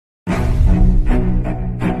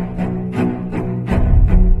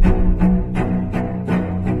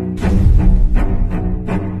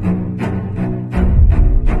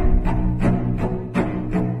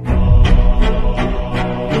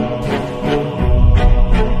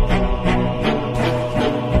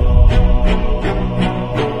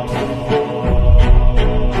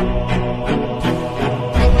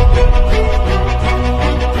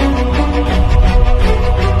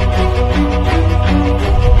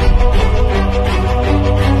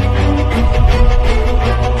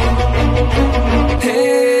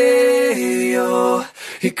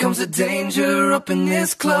comes the danger up in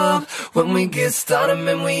this club. When we get started,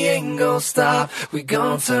 man, we ain't gon' stop. We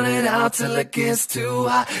gon' turn it out till it gets too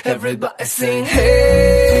hot. Everybody sing,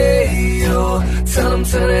 hey, yo. Tell them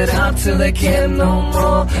turn it out till they can't no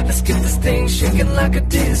more. Let's get this thing shaking like a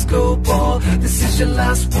disco ball. This is your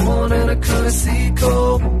last one and a courtesy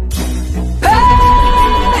call.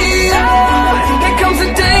 Hey, yo. Here comes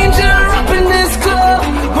the danger up in this club.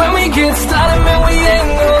 When we get started, man, we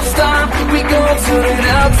ain't gon' stop. We gon' turn it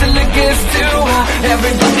out till it gets too hot.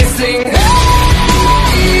 Everybody sing, hey,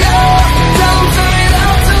 yo. Tell them turn it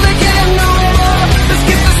out till they can't no more. Let's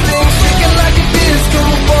get this thing shaking like a disco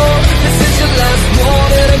ball. This is your last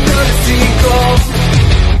one and a courtesy call.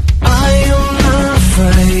 I am not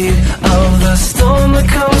afraid of the storm that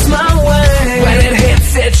comes my way. When it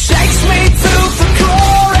hits, it shakes me to the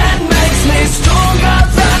core and makes me stronger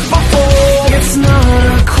than before. It's not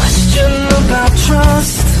a question about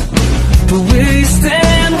trust, but we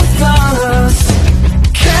stand with us.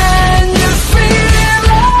 Can you feel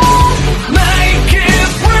it? Make it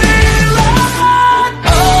real.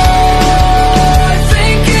 Oh, I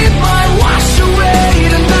think it might wash away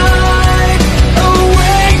tonight.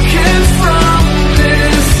 Awaken from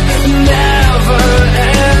this never-ending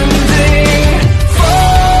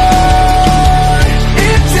fight.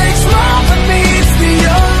 It takes more than meets the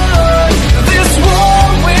eye. This war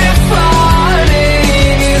we're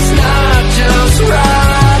fighting is not just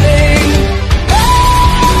riding.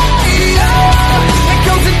 Hey, yeah. Here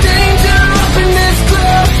comes the danger up in this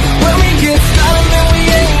club. When we get started, man, we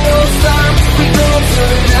ain't gon' stop. We gon'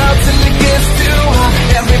 turn it out till it gets too hot.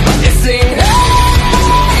 Everybody sing, hey,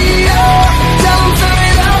 yeah. Tell them turn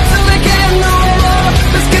it out till they can't no more.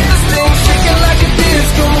 Let's get this thing shaking like a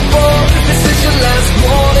disco ball. This is your last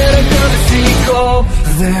one and a courtesy call.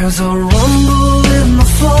 There's a rumble in the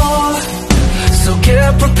floor, so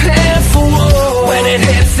get prepared for war. When it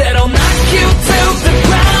hits, it'll knock you to the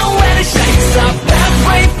ground. When it shakes up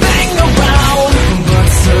everything around. But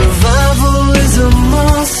survival is a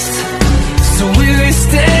must, so we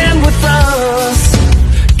stand with us.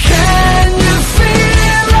 Can you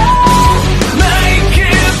feel it? Make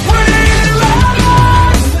it real.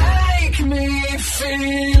 Make me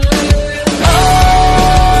feel it. Oh,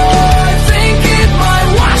 I think it might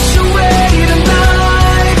wash away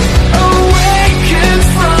tonight. Awaken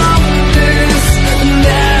from this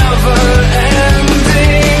never-ending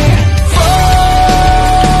fight.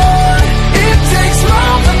 It takes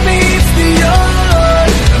more than meets the eye.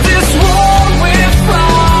 This war we're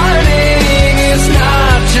fighting is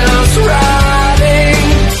not just riding.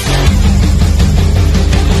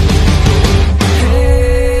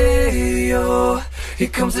 Hey, yo. Here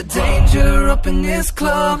comes the danger up in this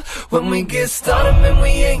club. When we get started, man, we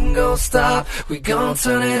ain't gon' stop. We gon'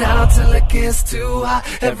 turn it out till it gets too hot.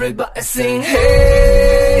 Everybody sing,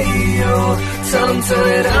 hey, yo. Tell them turn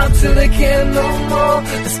it out till they can't no more.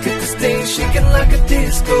 Let's get this thing shaking like a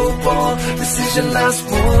disco ball. This is your last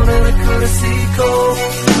one and a courtesy call.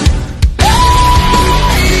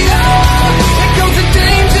 Hey, yo. Here comes the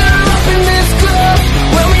danger up in this club.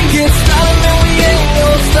 When we get started, man, we ain't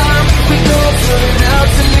gon' stop. We gon' turn it out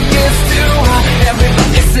till it gets too hot.